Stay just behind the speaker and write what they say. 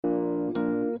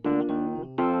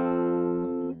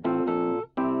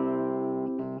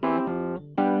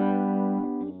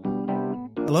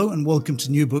Hello and welcome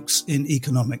to New Books in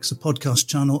Economics, a podcast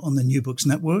channel on the New Books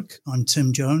Network. I'm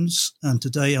Tim Jones, and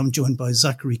today I'm joined by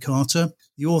Zachary Carter,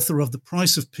 the author of The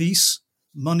Price of Peace,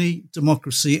 Money,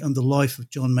 Democracy and the Life of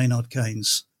John Maynard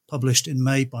Keynes, published in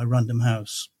May by Random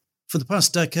House. For the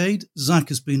past decade, Zach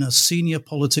has been a senior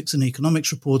politics and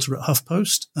economics reporter at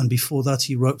HuffPost, and before that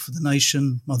he wrote for The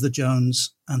Nation, Mother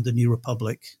Jones, and The New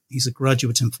Republic. He's a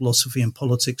graduate in philosophy and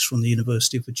politics from the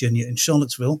University of Virginia in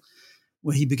Charlottesville,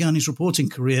 where he began his reporting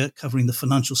career covering the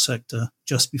financial sector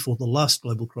just before the last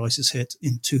global crisis hit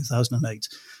in 2008.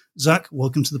 Zach,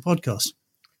 welcome to the podcast.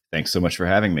 Thanks so much for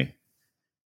having me.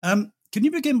 Can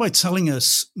you begin by telling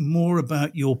us more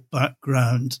about your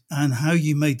background and how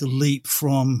you made the leap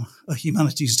from a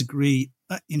humanities degree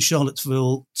in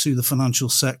Charlottesville to the financial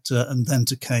sector and then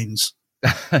to Keynes?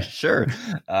 Sure.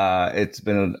 It's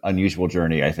been an unusual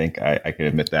journey, I think. I can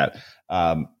admit that.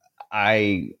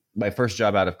 My first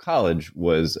job out of college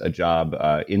was a job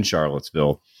in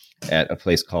Charlottesville at a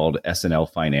place called S&L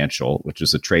Financial, which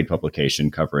is a trade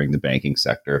publication covering the banking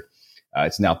sector.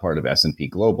 It's now part of S&P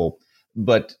Global.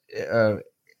 But I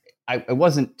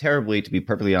wasn't terribly, to be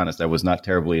perfectly honest, I was not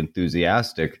terribly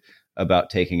enthusiastic about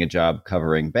taking a job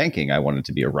covering banking. I wanted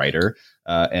to be a writer,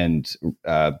 and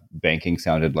banking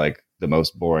sounded like the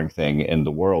most boring thing in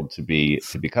the world to be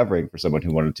covering for someone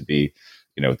who wanted to be,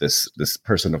 this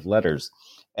person of letters.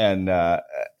 And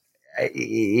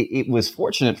it was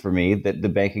fortunate for me that the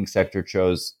banking sector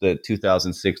chose the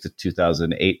 2006 to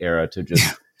 2008 era to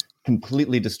just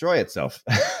completely destroy itself.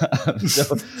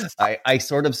 So I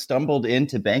sort of stumbled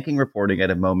into banking reporting at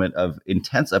a moment of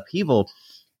intense upheaval.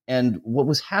 And what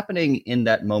was happening in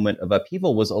that moment of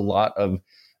upheaval was a lot of,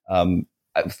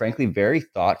 frankly, very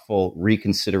thoughtful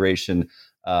reconsideration,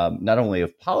 not only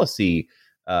of policy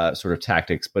sort of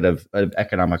tactics, but of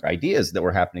economic ideas that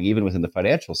were happening even within the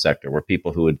financial sector, where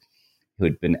people who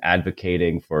had been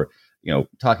advocating for,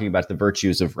 talking about the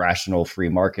virtues of rational free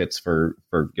markets for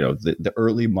the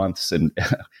early months, and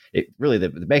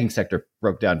the banking sector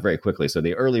broke down very quickly. So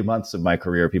the early months of my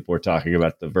career, people were talking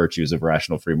about the virtues of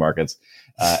rational free markets,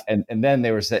 and then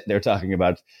they were talking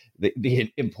about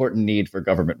the important need for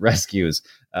government rescues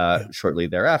shortly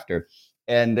thereafter,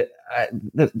 and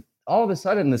all of a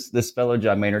sudden, this fellow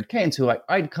John Maynard Keynes, who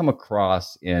I'd come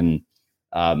across in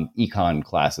econ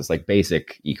classes, like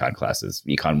basic econ classes,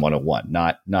 Econ 101,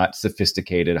 not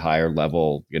sophisticated, higher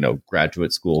level,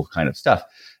 graduate school kind of stuff.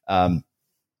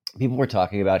 People were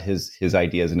talking about his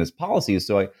ideas and his policies.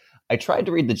 So I tried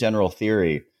to read the General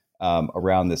Theory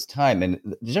around this time, and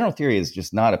the General Theory is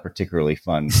just not a particularly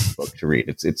fun book to read.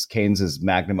 It's Keynes's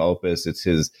magnum opus. It's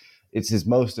his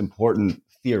most important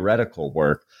theoretical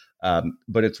work.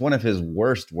 But it's one of his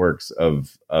worst works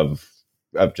of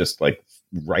just like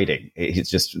writing. It's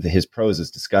just, his prose is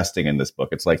disgusting in this book.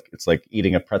 It's like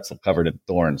eating a pretzel covered in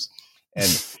thorns. And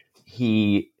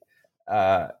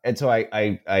so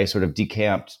I sort of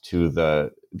decamped to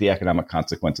the economic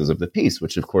consequences of the peace,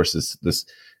 which of course is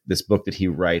this book that he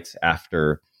writes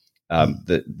after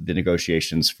the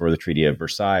negotiations for the Treaty of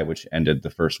Versailles, which ended the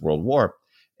First World War,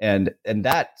 and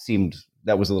that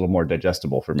was a little more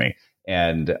digestible for me.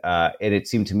 And it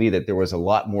seemed to me that there was a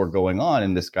lot more going on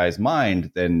in this guy's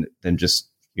mind than just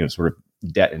sort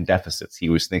of debt and deficits. He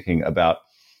was thinking about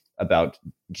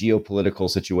geopolitical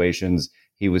situations.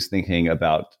 He was thinking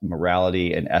about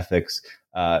morality and ethics.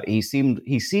 He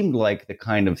seemed like the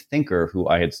kind of thinker who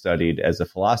I had studied as a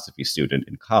philosophy student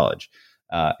in college.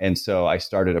 And so I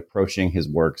started approaching his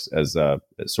works as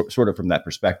sort of from that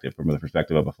perspective, from the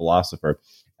perspective of a philosopher,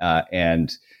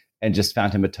 and just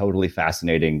found him a totally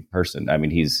fascinating person. I mean,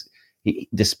 he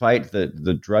despite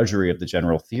the drudgery of the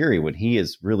General Theory, when he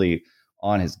is really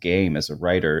on his game as a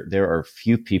writer, there are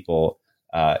few people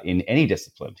in any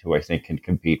discipline who I think can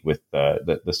compete with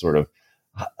the sort of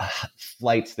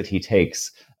flights that he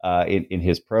takes in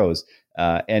his prose.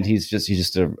 And he's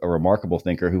just a remarkable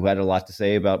thinker who had a lot to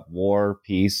say about war,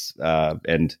 peace,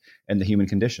 and the human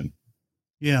condition.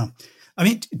 Yeah, I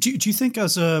mean, do you think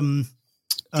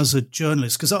as a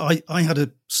journalist, because I had a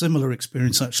similar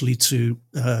experience actually to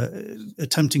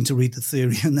attempting to read the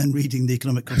theory and then reading the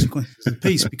economic consequences of the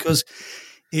piece, because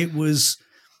it was,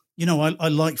 I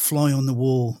like fly on the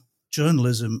wall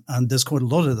journalism, and there's quite a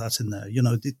lot of that in there.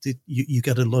 You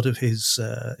get a lot of his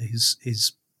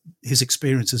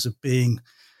experiences of being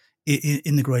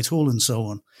in the Great Hall and so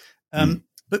on.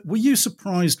 But were you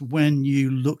surprised when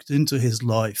you looked into his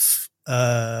life?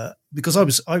 Because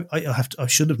I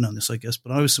should have known this, I guess,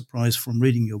 but I was surprised from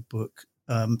reading your book,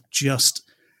 just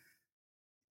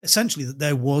essentially that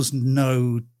there was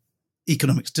no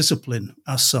economics discipline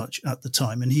as such at the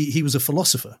time, and he was a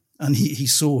philosopher, and he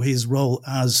saw his role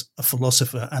as a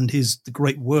philosopher, and the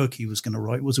great work he was going to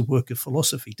write was a work of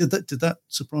philosophy. Did that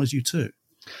surprise you too?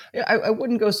 Yeah, I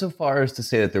wouldn't go so far as to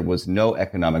say that there was no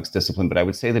economics discipline, but I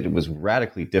would say that it was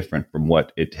radically different from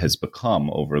what it has become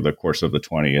over the course of the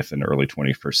 20th and early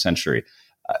 21st century.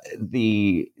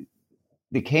 The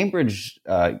Cambridge,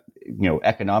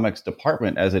 economics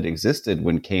department, as it existed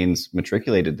when Keynes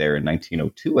matriculated there in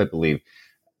 1902, I believe,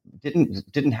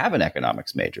 didn't have an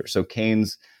economics major. So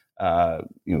Keynes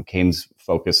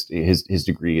focused his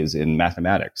degree is in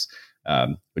mathematics.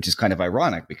 Which is kind of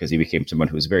ironic because he became someone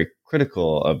who was very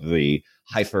critical of the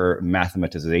hyper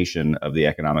mathematization of the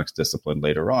economics discipline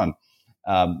later on.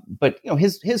 But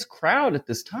his crowd at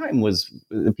this time was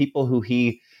the people who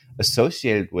he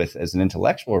associated with as an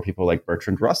intellectual were people like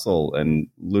Bertrand Russell and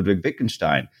Ludwig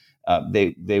Wittgenstein.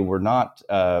 They were not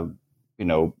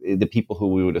the people who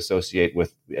we would associate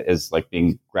with as like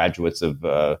being graduates of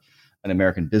an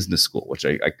American business school, which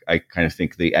I kind of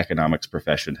think the economics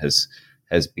profession has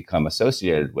become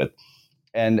associated with.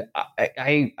 And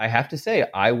I have to say,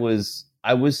 I was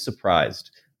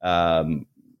surprised. The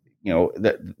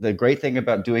great thing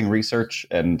about doing research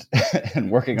and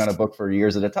working on a book for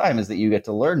years at a time is that you get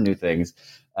to learn new things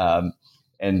and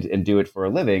do it for a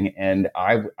living. And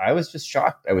I was just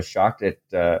shocked. I was shocked at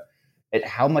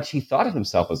how much he thought of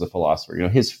himself as a philosopher.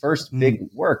 His first big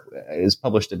work is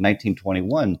published in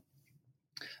 1921.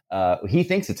 He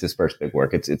thinks it's his first big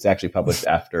work. It's actually published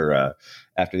after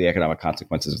the economic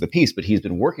consequences of the peace. But he's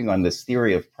been working on this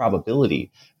theory of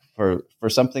probability for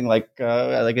something like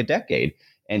a decade,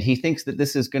 and he thinks that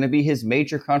this is going to be his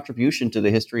major contribution to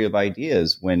the history of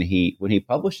ideas when he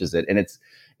publishes it. And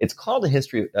it's called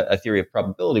a theory of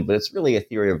probability, but it's really a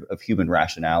theory of human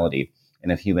rationality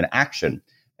and of human action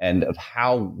and of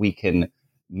how we can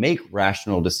make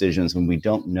rational decisions when we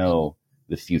don't know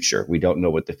the future. We don't know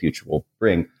what the future will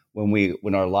bring.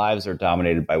 When our lives are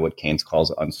dominated by what Keynes calls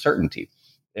uncertainty.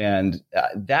 And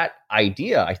that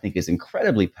idea, I think, is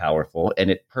incredibly powerful,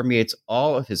 and it permeates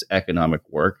all of his economic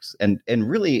works and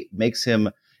really makes him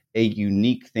a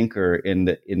unique thinker in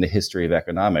the history of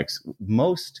economics.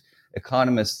 Most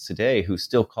economists today who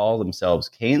still call themselves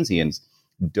Keynesians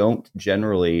don't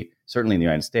generally, certainly in the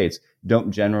United States,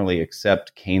 don't generally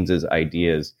accept Keynes's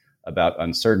ideas about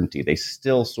uncertainty. They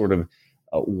still sort of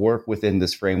work within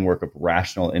this framework of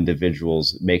rational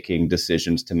individuals making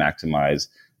decisions to maximize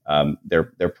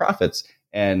their profits.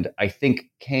 And I think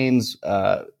Keynes,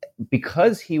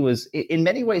 because he was, in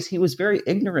many ways, he was very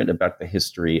ignorant about the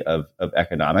history of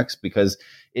economics because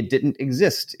it didn't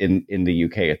exist in the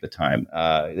UK at the time.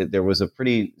 There was a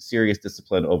pretty serious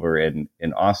discipline over in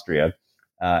Austria,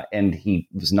 and he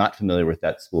was not familiar with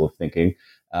that school of thinking.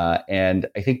 And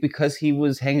I think because he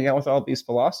was hanging out with all these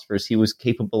philosophers, he was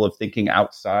capable of thinking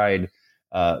outside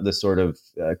the sort of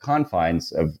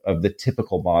confines of the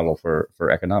typical model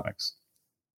for economics.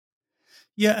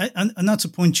 Yeah, and that's a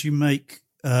point you make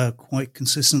quite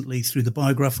consistently through the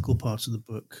biographical part of the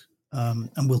book.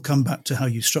 And we'll come back to how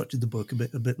you structured the book a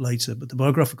bit later. But the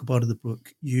biographical part of the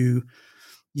book, you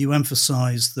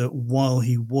emphasize that while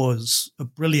he was a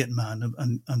brilliant man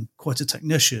and quite a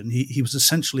technician, he was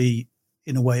essentially,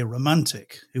 in a way, a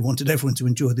romantic who wanted everyone to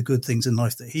enjoy the good things in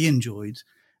life that he enjoyed.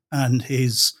 And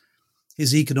his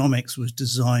economics was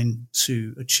designed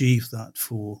to achieve that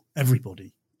for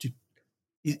everybody.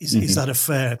 Is that a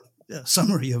fair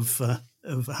summary of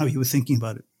how you were thinking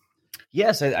about it?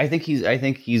 Yes, I think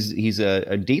he's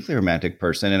a deeply romantic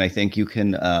person, and I think you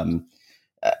can.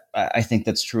 I think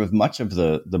that's true of much of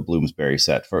the Bloomsbury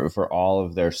set for all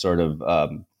of their sort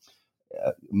of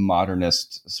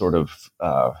modernist sort of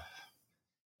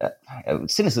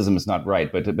cynicism is not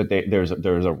right, but there's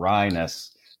a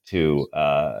wryness to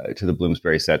the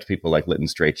Bloomsbury set. People like Lytton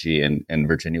Strachey and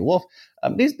Virginia Woolf.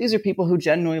 These are people who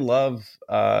genuinely love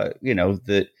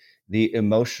the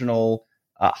emotional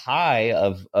high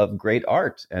of great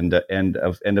art and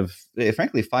of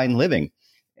frankly fine living,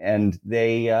 and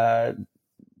they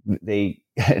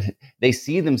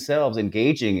see themselves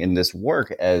engaging in this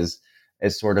work as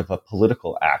sort of a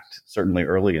political act, certainly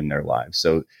early in their lives.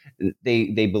 So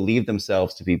they believe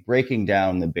themselves to be breaking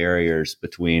down the barriers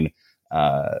between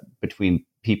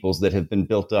peoples that have been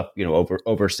built up,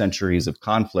 over centuries of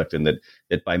conflict, and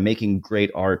that by making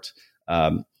great art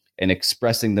and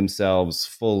expressing themselves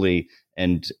fully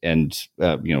and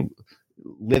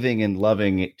living and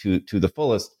loving to the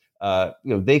fullest,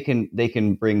 they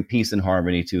can bring peace and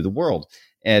harmony to the world.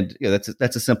 And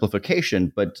that's a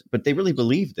simplification, but they really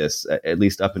believe this, at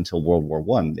least up until World War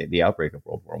I, the outbreak of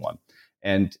World War I.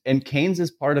 And Keynes is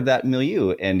part of that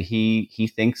milieu, and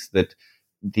he thinks that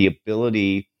the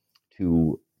ability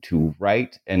to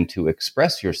write and to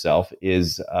express yourself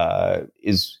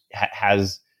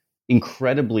has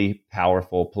incredibly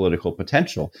powerful political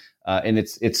potential, and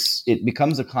it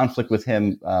becomes a conflict with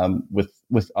him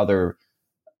with other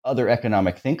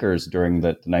economic thinkers during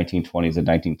the 1920s and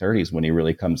 1930s, when he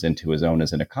really comes into his own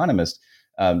as an economist,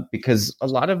 because a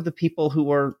lot of the people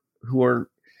who are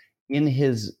in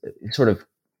his sort of,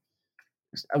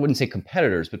 I wouldn't say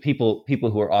competitors, but people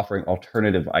who are offering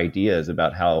alternative ideas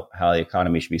about how the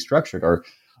economy should be structured are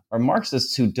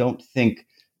Marxists who don't think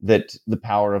that the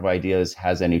power of ideas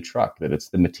has any truck, that it's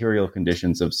the material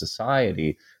conditions of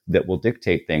society that will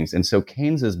dictate things. And so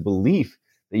Keynes's belief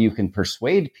that you can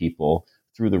persuade people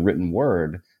through the written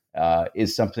word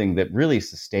is something that really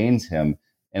sustains him,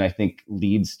 and I think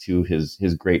leads to his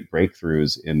great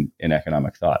breakthroughs in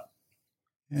economic thought.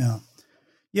 Yeah.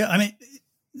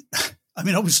 I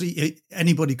mean, obviously,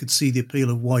 anybody could see the appeal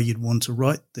of why you'd want to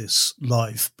write this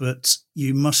life, but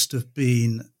you must have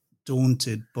been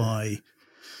daunted by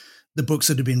the books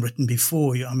that have been written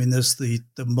before. I mean, there's the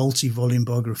multi-volume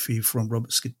biography from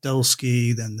Robert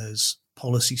Skidelsky, then there's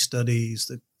policy studies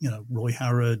that, Roy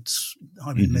Harrod,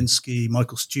 Hyman Minsky,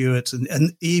 Michael Stewart,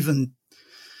 and even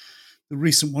the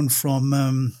recent one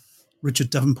from Richard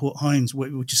Davenport Hines,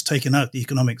 which is taken out the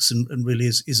economics and really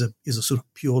is a sort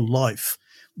of pure life.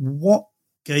 What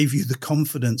gave you the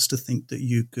confidence to think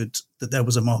that there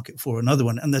was a market for another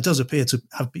one? And there does appear to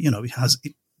have,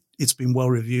 it's been well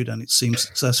reviewed and it seems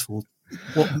successful.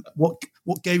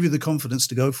 What gave you the confidence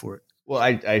to go for it? Well,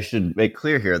 I should make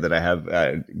clear here that I have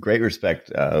great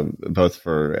respect both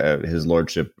for His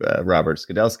Lordship Robert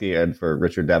Skidelsky and for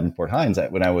Richard Davenport Hines.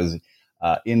 When I was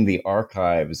in the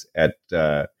archives at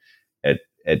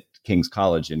King's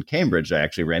College in Cambridge, I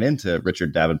actually ran into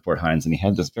Richard Davenport Hines, and he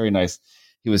had this very nice.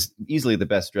 He was easily the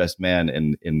best dressed man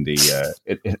in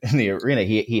the arena.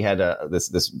 He had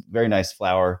this very nice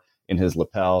flower in his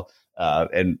lapel,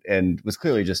 and was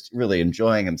clearly just really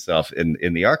enjoying himself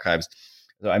in the archives.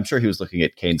 So I'm sure he was looking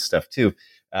at Keynes stuff too.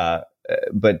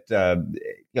 But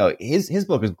his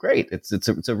book is great.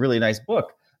 It's a really nice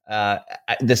book. The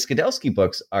Skidelsky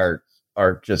books are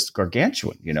just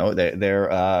gargantuan. They're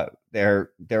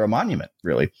a monument,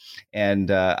 really. And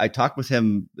I talked with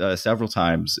him several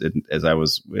times as I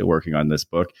was working on this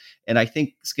book. And I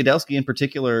think Skidelsky in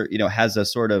particular, has a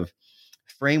sort of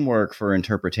framework for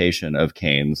interpretation of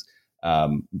Keynes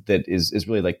that is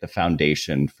really like the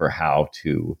foundation for how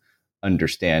to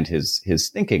understand his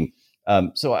thinking.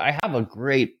 So I have a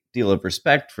great deal of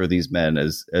respect for these men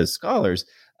as scholars.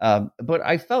 But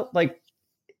I felt like,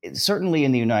 certainly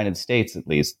in the United States, at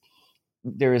least,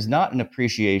 there is not an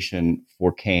appreciation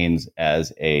for Keynes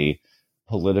as a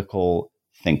political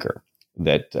thinker,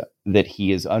 that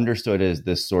he is understood as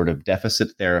this sort of deficit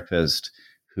therapist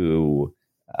who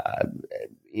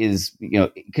is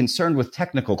concerned with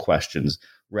technical questions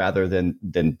rather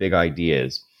than big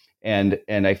ideas. And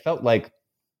I felt like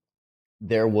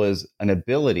there was an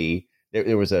ability.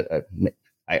 There was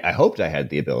I hoped I had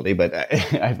the ability, but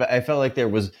I felt like there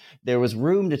was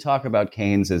room to talk about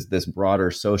Keynes as this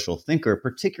broader social thinker,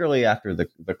 particularly after the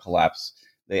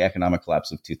economic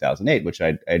collapse of 2008, which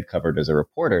I'd covered as a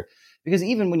reporter. Because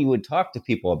even when you would talk to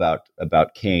people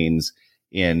about Keynes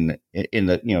in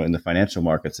the financial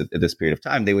markets at this period of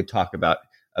time, they would talk about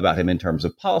him in terms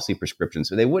of policy prescriptions.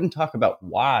 So they wouldn't talk about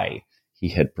why he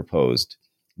had proposed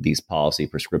these policy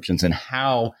prescriptions and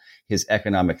how his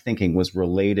economic thinking was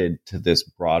related to this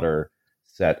broader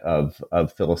set of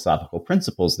philosophical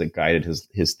principles that guided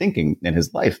his thinking and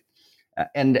his life.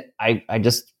 And I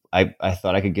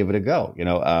thought I could give it a go.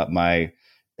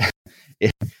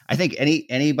 I think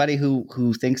anybody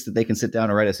who thinks that they can sit down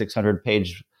and write a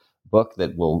 600-page book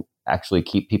that will actually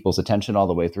keep people's attention all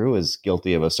the way through is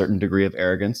guilty of a certain degree of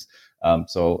arrogance. I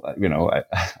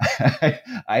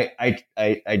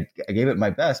gave it my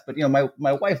best, but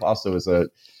my wife also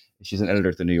she's an editor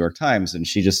at the New York Times, and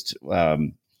she just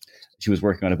she was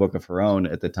working on a book of her own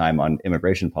at the time on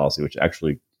immigration policy, which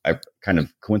actually I kind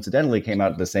of coincidentally came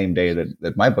out the same day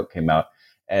that my book came out,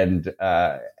 and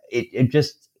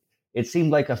it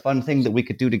seemed like a fun thing that we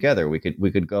could do together. We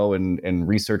could go and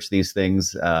research these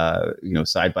things,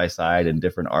 side by side in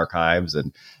different archives,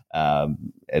 and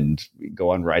go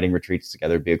on writing retreats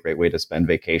together. It'd be a great way to spend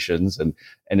vacations, and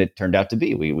it turned out to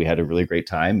be. We had a really great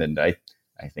time, and I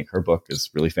think her book is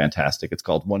really fantastic. It's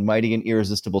called One Mighty and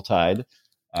Irresistible Tide,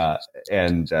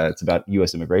 and it's about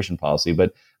U.S. immigration policy.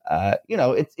 But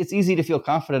it's easy to feel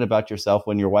confident about yourself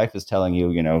when your wife is telling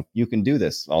you, you can do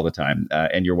this all the time.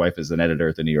 And your wife is an editor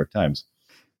at the New York Times.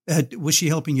 Was she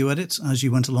helping you edit as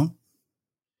you went along?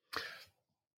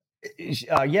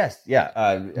 Yes, yeah.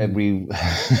 And we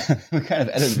we kind of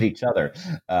edited each other.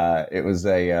 It was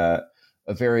a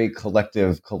very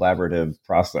collective, collaborative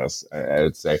process. I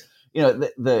would say,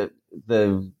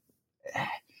 the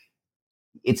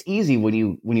it's easy when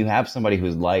you have somebody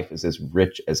whose life is as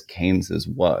rich as Keynes's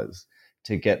was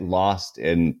to get lost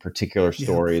in particular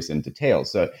stories and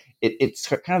details. So it's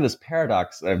kind of this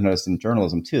paradox that I've noticed in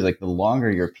journalism too. Like the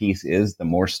longer your piece is, the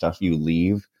more stuff you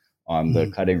leave on the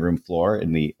cutting room floor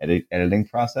in the editing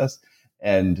process.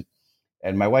 And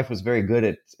my wife was very good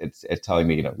at telling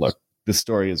me, look, this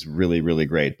story is really, really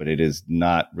great, but it is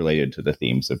not related to the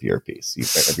themes of your piece,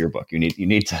 of your book. You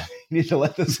need to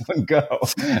let this one go.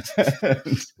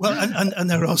 Well, and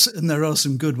there are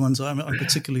some good ones. I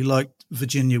particularly liked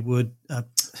Virginia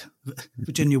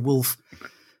Woolf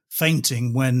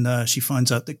fainting when she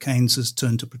finds out that Keynes has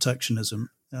turned to protectionism.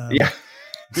 Yeah.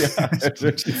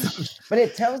 But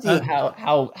it tells you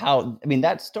how I mean,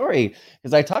 that story,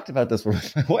 because I talked about this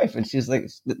with my wife, and she's like,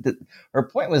 her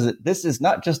point was that this is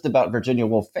not just about Virginia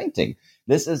Woolf fainting.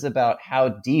 This is about how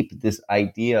deep this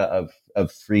idea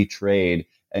of free trade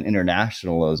and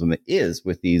internationalism is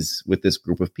with this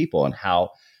group of people, and how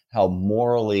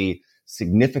morally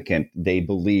significant they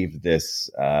believe this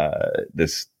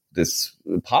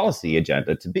policy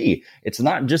agenda to be. It's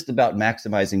not just about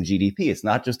maximizing GDP. It's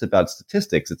not just about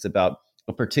statistics. It's about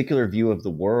a particular view of the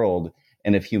world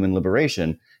and of human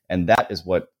liberation. And that is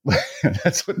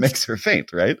that's what makes her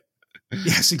faint, right?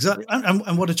 Yes, exactly.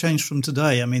 And what a change from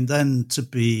today. I mean, then to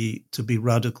be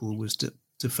radical was to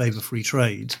favor free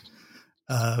trade.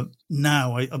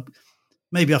 Now,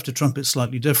 maybe after Trump, it's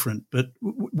slightly different. But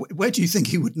where do you think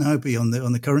he would now be on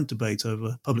the current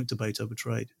public debate over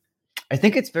trade? I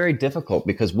think it's very difficult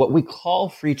because what we call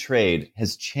free trade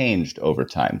has changed over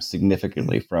time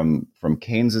significantly from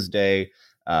Keynes's day.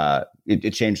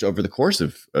 It changed over the course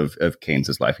of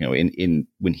Keynes's life. In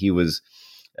when he was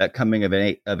coming of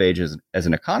age as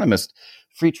an economist,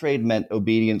 free trade meant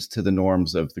obedience to the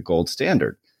norms of the gold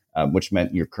standard, which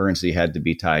meant your currency had to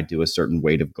be tied to a certain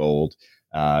weight of gold.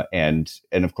 And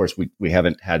of course, we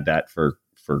haven't had that for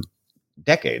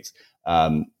decades.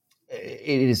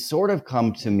 It has sort of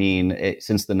come to mean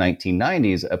since the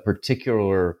 1990s a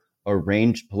particular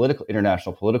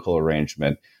international political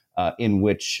arrangement in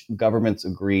which governments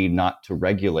agree not to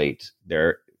regulate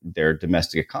their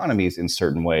domestic economies in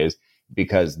certain ways,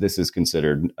 because this is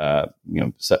considered,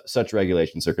 such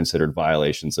regulations are considered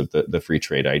violations of the free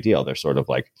trade ideal. They're sort of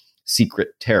like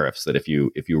secret tariffs that if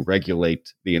you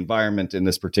regulate the environment in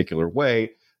this particular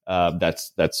way,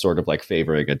 that's sort of like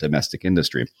favoring a domestic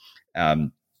industry.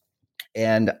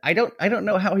 And I don't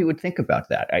know how he would think about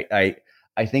that.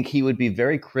 I think he would be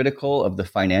very critical of the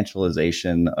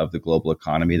financialization of the global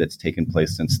economy that's taken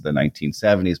place since the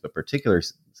 1970s, but particularly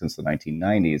since the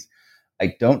 1990s.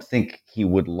 I don't think he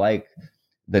would like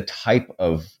the type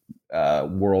of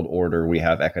world order we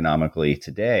have economically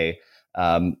today.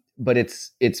 But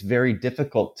it's very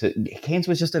difficult to. Keynes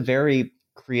was just a very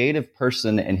creative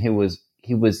person, and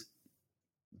he was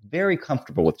very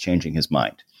comfortable with changing his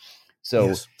mind. So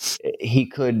yes. he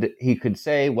could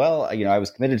say, well, I was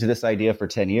committed to this idea for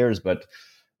 10 years, but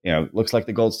looks like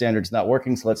the gold standard's not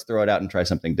working, so let's throw it out and try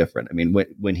something different. I mean,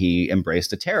 when he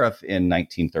embraced a tariff in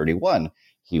 1931,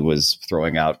 he was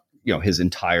throwing out his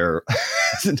entire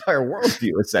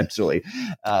worldview essentially.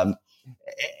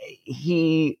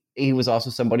 He was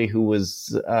also somebody who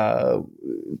was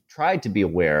tried to be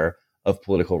aware of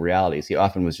political realities. He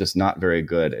often was just not very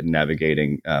good at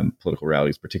navigating political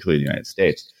realities, particularly in the United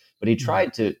States. But he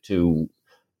tried to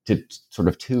sort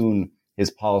of tune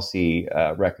his policy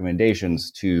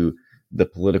recommendations to the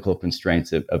political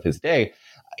constraints of his day.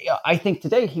 I think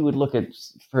today he would look at,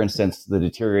 for instance, the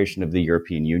deterioration of the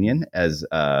European Union as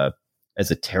a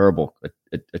terrible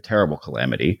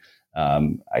calamity.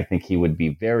 I think he would be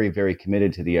very, very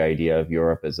committed to the idea of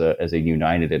Europe as a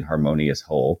united and harmonious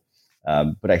whole.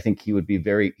 But I think he would have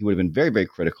been very, very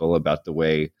critical about the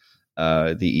way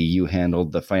the EU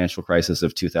handled the financial crisis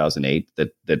of 2008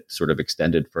 that sort of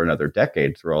extended for another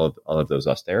decade through all of those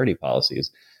austerity policies.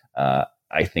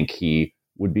 I think he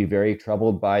would be very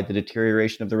troubled by the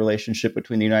deterioration of the relationship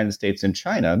between the United States and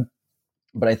China.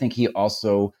 But I think he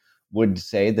also would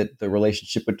say that the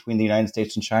relationship between the United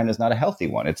States and China is not a healthy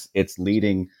one. It's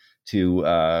leading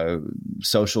to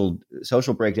social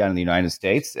breakdown in the United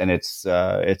States, and it's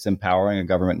empowering a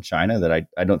government in China that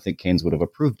I don't think Keynes would have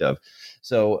approved of.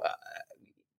 So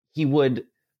he would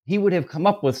have come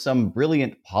up with some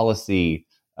brilliant policy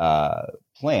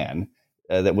plan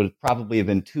that would probably have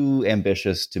been too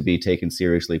ambitious to be taken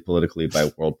seriously politically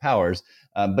by world powers,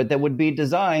 but that would be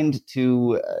designed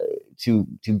to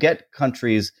get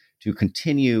countries to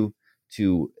continue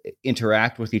to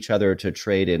interact with each other, to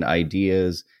trade in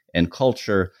ideas and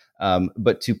culture,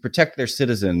 but to protect their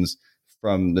citizens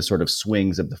from the sort of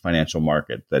swings of the financial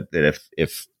market. That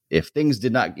if things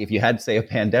did not, if you had, say, a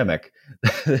pandemic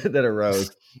that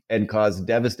arose and caused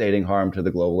devastating harm to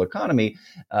the global economy,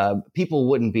 people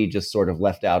wouldn't be just sort of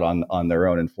left out on their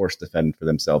own and forced to fend for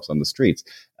themselves on the streets.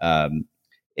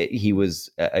 He was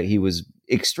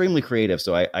extremely creative,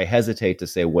 so I hesitate to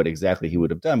say what exactly he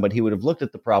would have done, but he would have looked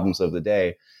at the problems of the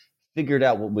day, figured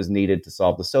out what was needed to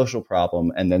solve the social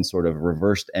problem, and then sort of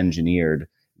reversed engineered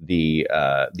the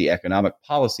economic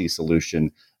policy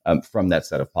solution from that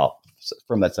set of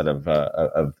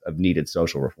needed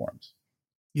social reforms.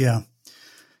 Yeah.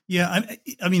 I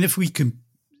mean, if you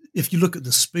look at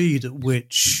the speed at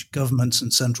which governments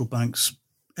and central banks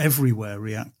everywhere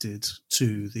reacted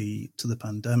to the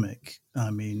pandemic,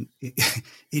 I mean,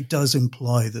 it does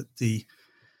imply that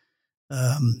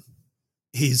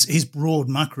his broad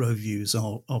macro views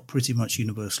are pretty much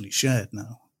universally shared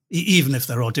now, even if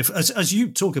there are different. As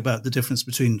you talk about the difference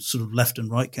between sort of left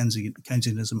and right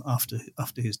Keynesianism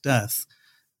after his death,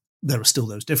 there are still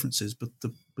those differences, but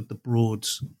the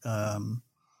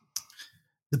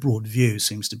broad view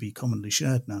seems to be commonly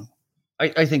shared now.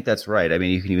 I think that's right. I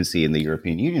mean, you can even see in the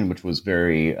European Union, which was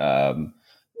very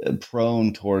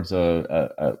prone towards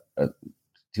to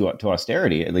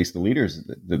austerity. At least the leaders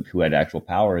who had actual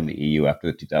power in the EU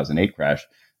after the 2008 crash,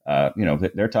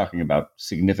 they're talking about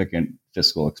significant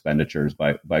fiscal expenditures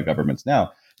by governments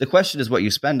now. The question is what you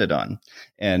spend it on,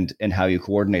 and how you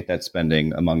coordinate that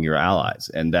spending among your allies,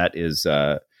 and that is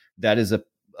a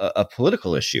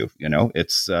political issue.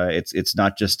 It's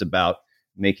not just about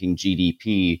making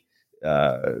GDP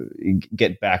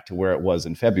get back to where it was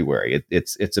in February.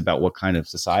 It's about what kind of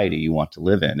society you want to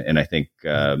live in, and I think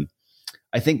that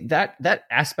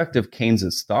aspect of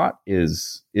Keynes's thought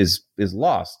is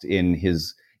lost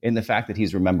in the fact that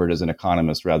he's remembered as an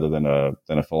economist rather than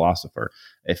a philosopher.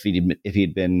 If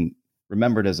he'd been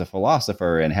remembered as a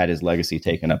philosopher and had his legacy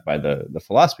taken up by the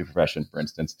philosophy profession, for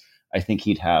instance, I think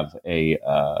he'd have we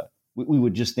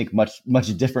would just think much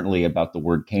differently about the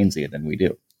word Keynesian than we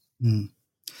do. Mm.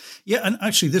 Yeah, and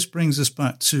actually this brings us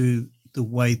back to the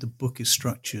way the book is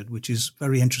structured, which is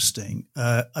very interesting.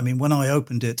 I mean, when I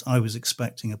opened it, I was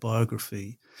expecting a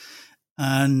biography,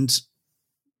 and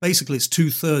basically it's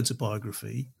 2/3 a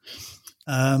biography,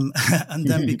 and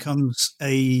then becomes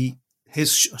a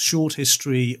short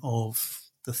history of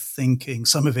the thinking,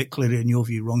 some of it clearly in your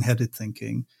view wrong-headed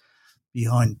thinking,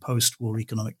 behind post-war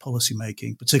economic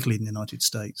policymaking, particularly in the United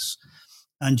States.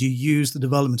 And you use the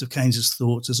development of Keynes's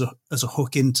thoughts as a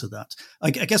hook into that.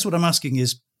 I guess what I'm asking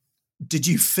is, did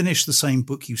you finish the same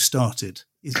book you started?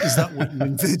 Is that what you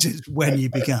envisioned when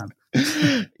you began?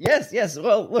 Yes.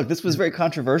 Well, look, this was very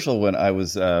controversial when I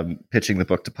was pitching the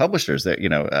book to publishers. That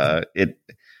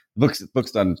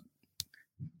books done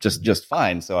just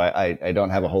fine. So I don't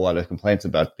have a whole lot of complaints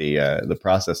about the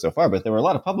process so far. But there were a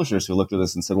lot of publishers who looked at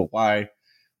this and said, "Well,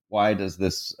 why does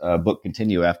this book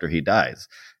continue after he dies?"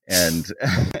 And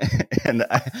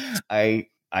I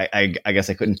guess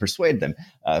I couldn't persuade them.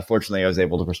 Fortunately, I was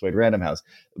able to persuade Random House.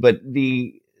 But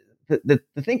the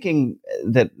thinking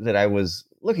that I was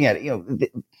looking at,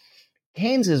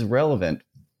 Keynes is relevant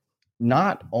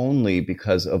not only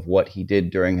because of what he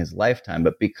did during his lifetime,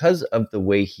 but because of the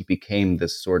way he became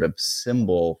this sort of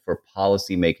symbol for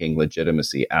policymaking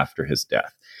legitimacy after his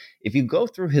death. If you go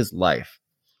through his life,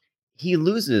 he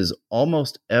loses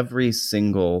almost every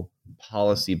single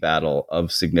policy battle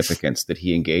of significance that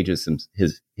he engages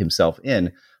himself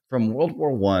in from World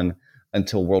War I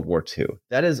until World War II.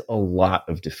 That is a lot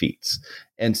of defeats.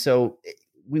 And so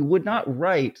we would not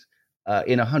write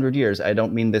in 100 years. I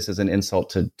don't mean this as an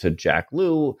insult to Jack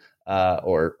Lew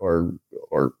or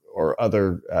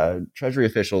other Treasury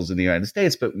officials in the United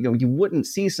States, but you wouldn't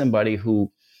see somebody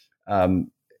who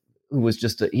was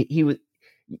just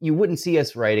you wouldn't see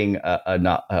us writing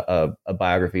a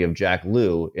biography of Jack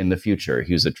Lew in the future.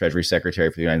 He was a Treasury Secretary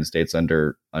for the United States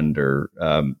under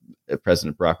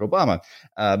President Barack Obama.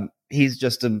 He's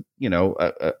just a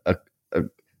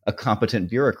competent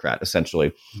bureaucrat,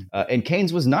 essentially. And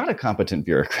Keynes was not a competent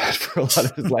bureaucrat for a lot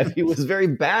of his life. He was very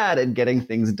bad at getting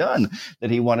things done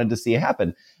that he wanted to see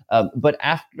happen. But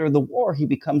after the war, he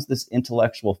becomes this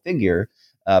intellectual figure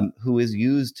who is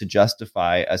used to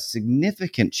justify a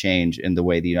significant change in the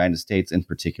way the United States in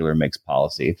particular makes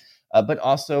policy, but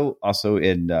also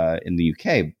in the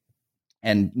UK.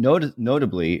 And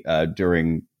notably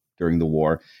during during the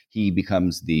war. He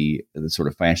becomes the sort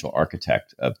of financial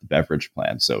architect of the Beveridge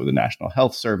Plan, so the National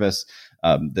Health Service,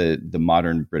 the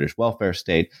modern British welfare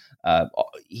state.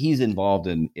 He's involved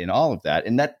in all of that,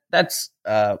 and that's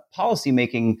policy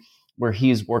making where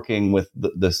he's working with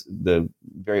the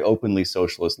very openly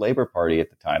socialist Labour Party at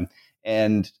the time,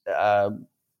 and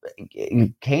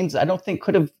Keynes, I don't think,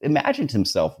 could have imagined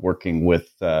himself working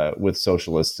with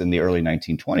socialists in the early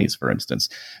 1920s, for instance.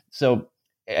 So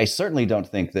I certainly don't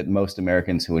think that most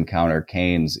Americans who encounter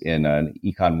Keynes in an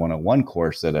Econ 101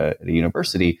 course at a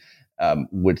university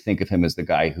would think of him as the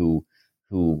guy who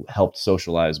helped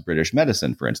socialize British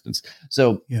medicine, for instance.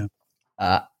 So yeah.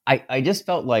 I just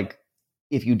felt like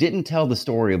if you didn't tell the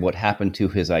story of what happened to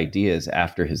his ideas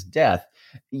after his death,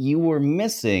 you were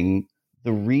missing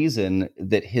the reason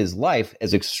that his life,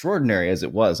 as extraordinary as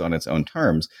it was on its own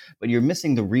terms, but you're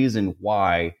missing the reason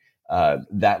why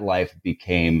that life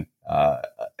became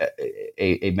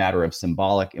a matter of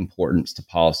symbolic importance to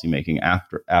policymaking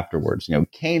afterwards.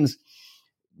 Keynes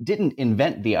didn't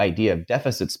invent the idea of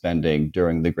deficit spending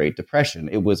during the Great Depression.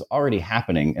 It was already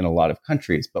happening in a lot of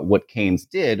countries, but what Keynes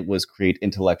did was create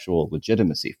intellectual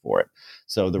legitimacy for it.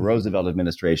 So the Roosevelt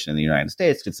administration in the United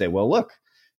States could say, well, look,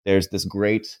 there's this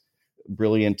great,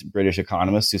 brilliant British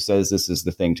economist who says this is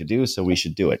the thing to do, so we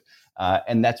should do it.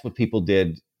 And that's what people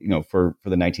did, for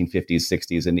the 1950s,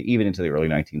 60s, and even into the early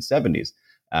 1970s.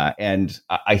 And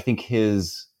I think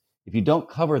if you don't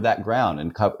cover that ground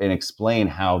and explain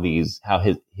how he is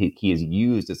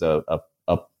used as a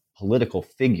political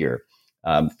figure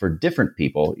for different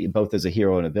people, both as a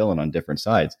hero and a villain on different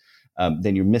sides,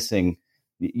 then you're missing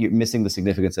the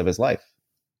significance of his life.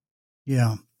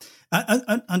 Yeah.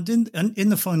 And in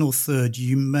the final third,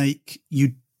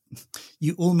 you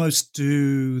almost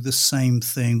do the same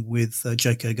thing with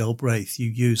J.K. Galbraith. You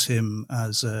use him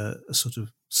as a sort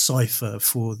of cipher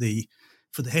for the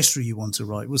history you want to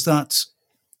write. Was that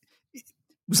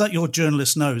your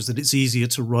journalist knows that it's easier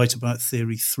to write about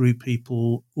theory through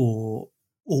people, or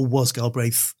was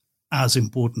Galbraith as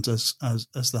important as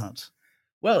that?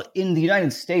 Well, in the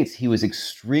United States, he was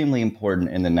extremely important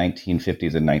in the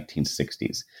 1950s and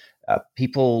 1960s.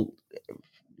 People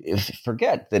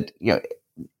forget that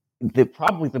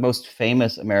probably the most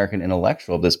famous American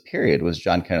intellectual of this period was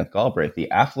John Kenneth Galbraith.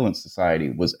 The Affluent Society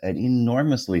was an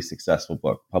enormously successful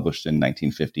book published in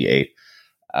 1958.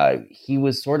 He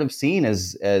was sort of seen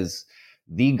as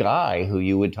the guy who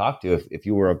you would talk to if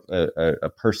you were a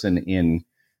person in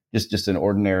just an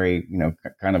ordinary,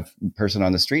 kind of person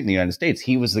on the street in the United States.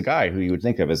 He was the guy who you would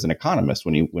think of as an economist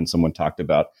when someone talked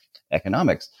about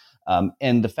economics.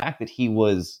 And the fact that he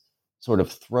was sort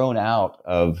of thrown out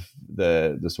of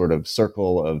the sort of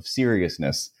circle of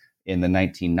seriousness in the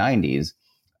 1990s,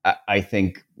 I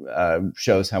think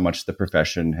shows how much the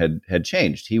profession had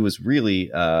changed. He was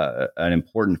really an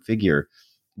important figure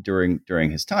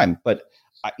during his time. But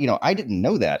I didn't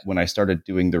know that when I started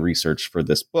doing the research for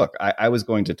this book. I was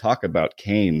going to talk about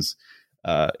Keynes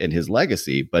and his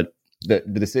legacy, but the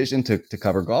decision to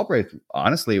cover Galbraith,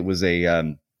 honestly, it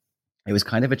was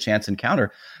kind of a chance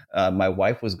encounter. My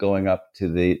wife was going up to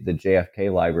the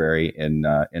JFK library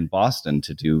in Boston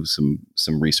to do some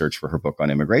research for her book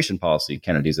on immigration policy.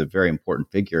 Kennedy's a very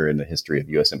important figure in the history of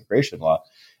U.S. immigration law,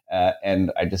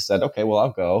 and I just said, okay, well,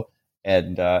 I'll go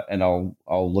and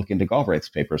I'll look into Galbraith's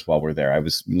papers while we're there. I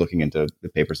was looking into the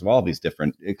papers of all these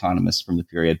different economists from the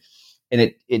period,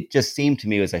 and it just seemed to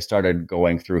me as I started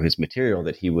going through his material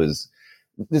that he was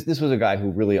this was a guy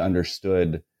who really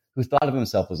understood, who thought of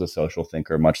himself as a social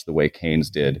thinker, much the way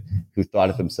Keynes did, who thought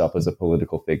of himself as a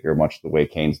political figure, much the way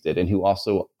Keynes did, and who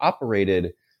also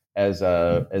operated as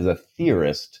a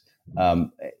theorist, a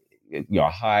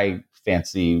high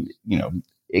fancy,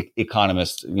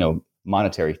 economist,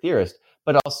 monetary theorist,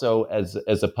 but also as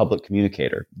a public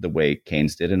communicator, the way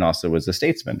Keynes did, and also as a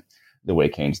statesman, the way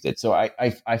Keynes did. So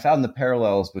I found the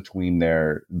parallels between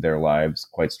their lives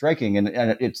quite striking, and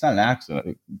it's not an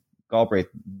accident. Galbraith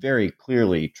very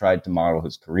clearly tried to model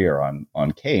his career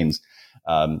on Keynes.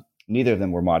 Neither of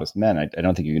them were modest men. I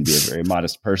don't think you can be a very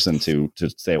modest person to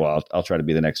say, well, I'll try to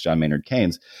be the next John Maynard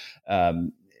Keynes.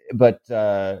 But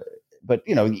the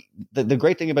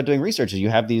great thing about doing research is you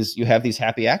have these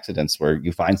happy accidents where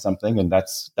you find something and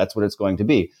that's what it's going to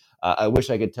be. I wish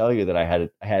I could tell you that I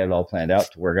had it all planned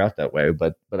out to work out that way,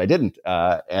 but I didn't.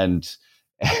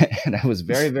 And I was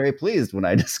very, very pleased when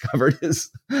I discovered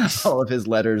all of his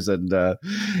letters and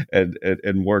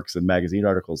works and magazine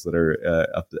articles that are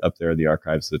up there in the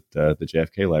archives at the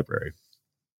JFK Library.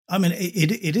 I mean,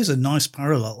 it is a nice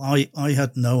parallel. I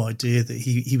had no idea that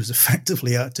he was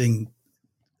effectively acting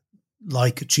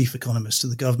like a chief economist to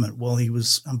the government while he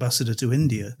was ambassador to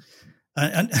India.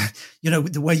 And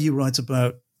the way you write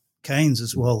about Keynes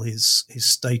as well, his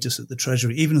status at the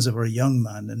Treasury, even as a very young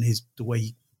man, and the way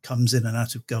he comes in and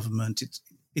out of government,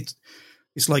 it's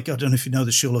like, I don't know if you know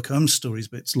the Sherlock Holmes stories,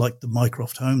 but it's like the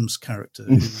Mycroft Holmes character,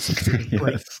 who's a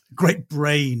Yes. great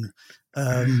brain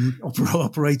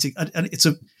operating, and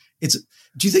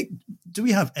do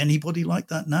we have anybody like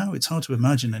that now? It's hard to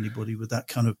imagine anybody with that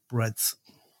kind of breadth.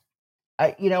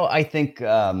 I think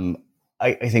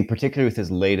particularly with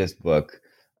his latest book,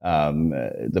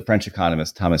 the French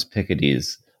economist Thomas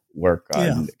Piketty's work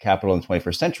on capital in the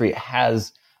 21st century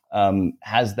has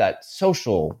that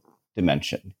social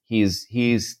dimension.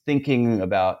 He's thinking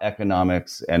about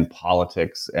economics and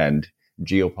politics and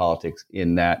geopolitics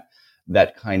in that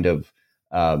kind of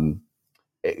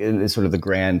in sort of the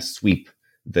grand sweep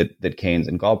that Keynes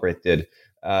and Galbraith did.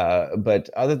 But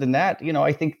other than that,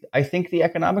 I think the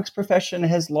economics profession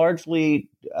has largely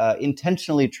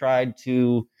intentionally tried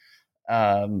to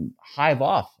hive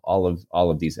off all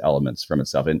of these elements from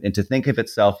itself, and to think of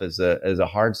itself as a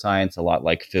hard science, a lot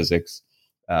like physics,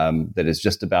 that is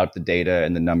just about the data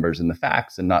and the numbers and the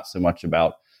facts, and not so much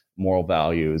about moral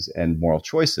values and moral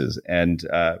choices. And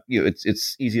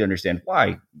it's easy to understand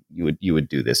why you would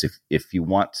do this if you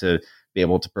want to be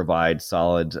able to provide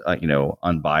solid,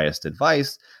 unbiased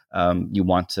advice. You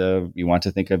want to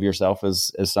think of yourself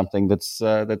as something that's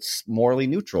morally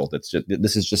neutral.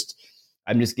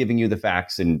 I'm just giving you the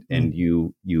facts, and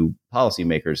you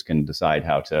policymakers can decide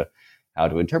how to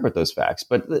interpret those facts.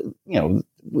 But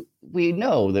we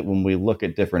know that when we look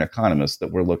at different economists,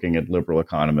 that we're looking at liberal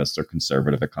economists or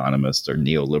conservative economists or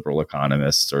neoliberal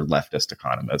economists or leftist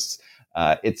economists.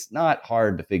 It's not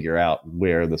hard to figure out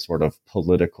where the sort of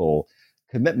political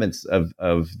commitments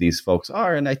of these folks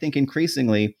are. And I think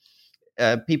increasingly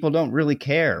people don't really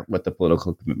care what the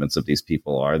political commitments of these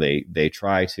people are. They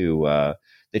try to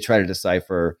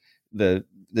decipher the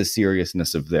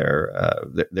seriousness of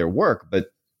their work, but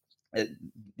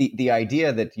the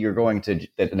idea that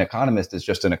that an economist is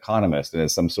just an economist and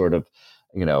is some sort of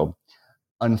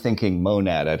unthinking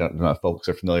monad. I don't know if folks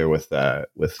are familiar with the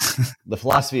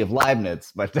philosophy of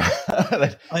Leibniz, but they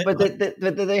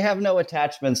have no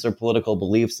attachments or political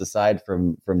beliefs aside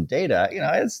from data.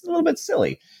 It's a little bit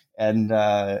silly, and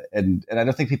I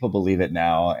don't think people believe it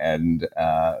now, and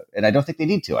I don't think they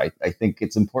need to. I think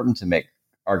it's important to make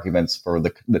arguments for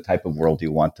the type of world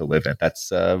you want to live in. That's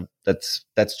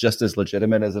just as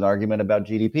legitimate as an argument about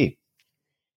GDP.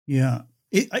 Yeah.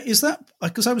 Is that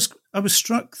because I was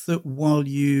struck that while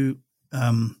you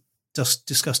just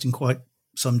discussed in quite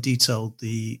some detail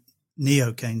the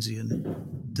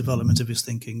neo-Keynesian development of his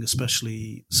thinking,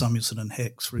 especially Samuelson and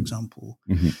Hicks, for example,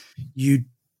 you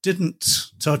didn't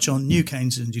touch on new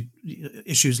Keynesian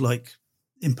issues like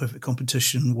imperfect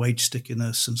competition, wage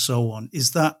stickiness, and so on.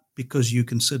 Is that because you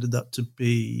considered that to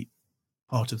be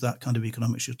part of that kind of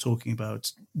economics you're talking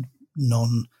about,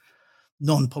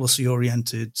 non-policy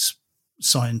oriented,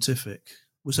 scientific?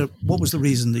 What was the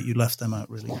reason that you left them out,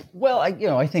 really? Well,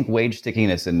 I think wage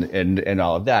stickiness and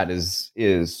all of that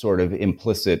is sort of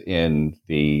implicit in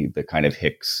the kind of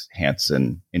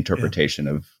Hicks-Hansen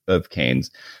interpretation of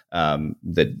Keynes.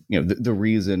 That the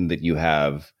reason that you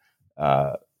have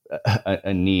a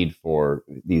need for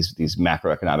these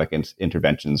macroeconomic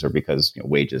interventions are because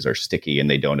wages are sticky and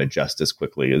they don't adjust as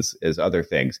quickly as other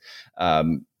things.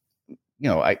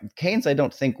 Keynes, I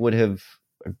don't think would have.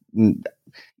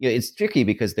 It's tricky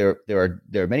because there are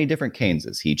many different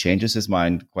Keyneses. He changes his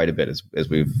mind quite a bit, as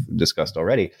we've discussed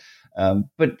already.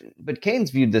 But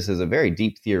Keynes viewed this as a very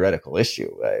deep theoretical issue.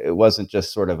 It wasn't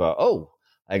just sort of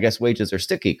I guess wages are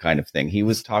sticky kind of thing. He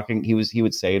was talking. He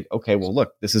would say, okay, well,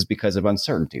 look, this is because of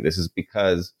uncertainty. This is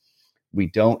because we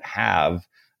don't have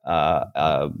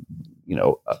a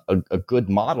good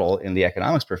model in the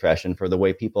economics profession for the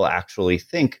way people actually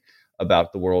think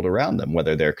about the world around them,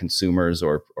 whether they're consumers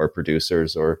or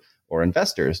producers or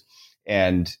investors.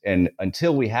 And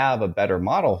until we have a better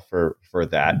model for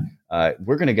that,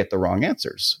 we're going to get the wrong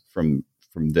answers from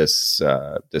this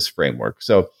framework.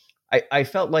 So I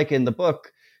felt like in the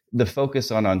book, the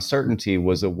focus on uncertainty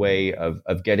was a way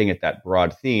of getting at that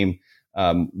broad theme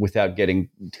without getting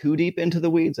too deep into the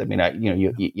weeds. I mean,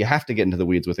 you have to get into the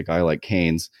weeds with a guy like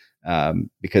Keynes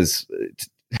because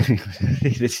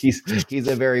he's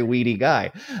a very weedy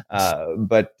guy.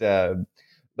 But the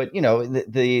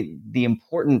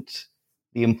important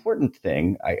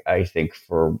thing I think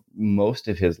for most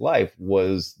of his life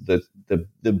was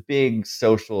the big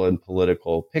social and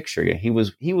political picture. He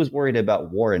was worried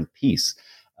about war and peace.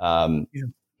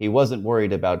 He wasn't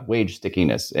worried about wage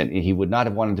stickiness, and he would not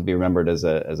have wanted to be remembered as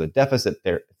a deficit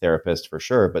therapist for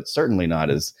sure, but certainly not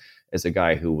as a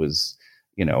guy who was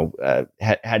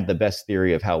had the best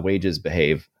theory of how wages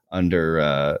behave under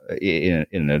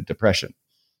in a depression.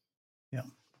 Yeah.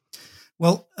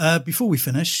 Well, before we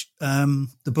finish, the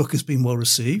book has been well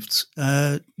received.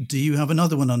 Do you have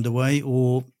another one underway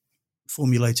or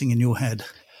formulating in your head?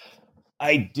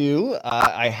 I do.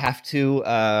 I have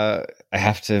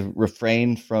to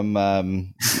refrain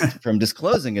from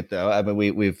disclosing it, though. I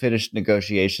mean, we've finished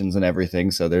negotiations and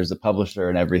everything, so there's a publisher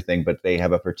and everything, but they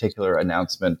have a particular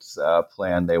announcement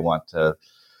plan they want to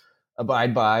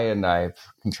abide by, and I'm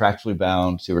contractually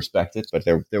bound to respect it. But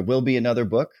there will be another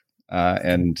book,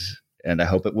 and I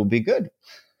hope it will be good.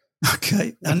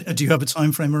 Okay. And do you have a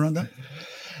time frame around that?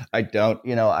 I don't,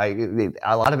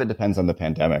 a lot of it depends on the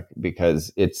pandemic,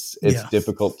 because it's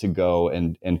difficult to go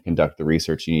and conduct the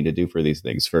research you need to do for these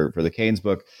things. For the Keynes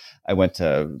book, I went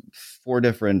to 4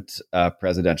 different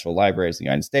presidential libraries in the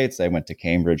United States. I went to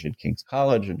Cambridge and King's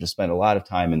College and just spent a lot of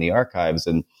time in the archives.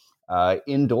 And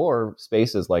indoor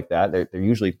spaces like that, they're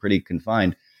usually pretty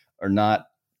confined, are not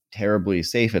terribly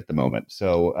safe at the moment.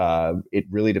 So it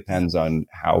really depends on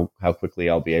how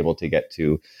quickly I'll be able to get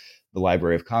to the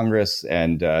Library of Congress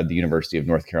and the University of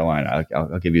North Carolina.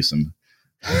 I'll give you some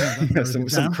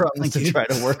crumbs to try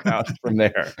to work out from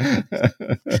there.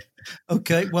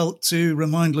 Okay. Well, to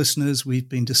remind listeners, we've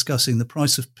been discussing The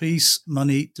Price of Peace,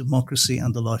 Money, Democracy,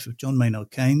 and the Life of John Maynard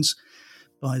Keynes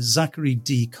by Zachary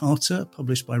D. Carter,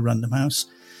 published by Random House.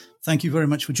 Thank you very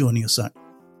much for joining us, Zach.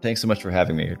 Thanks so much for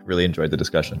having me. Really enjoyed the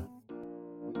discussion.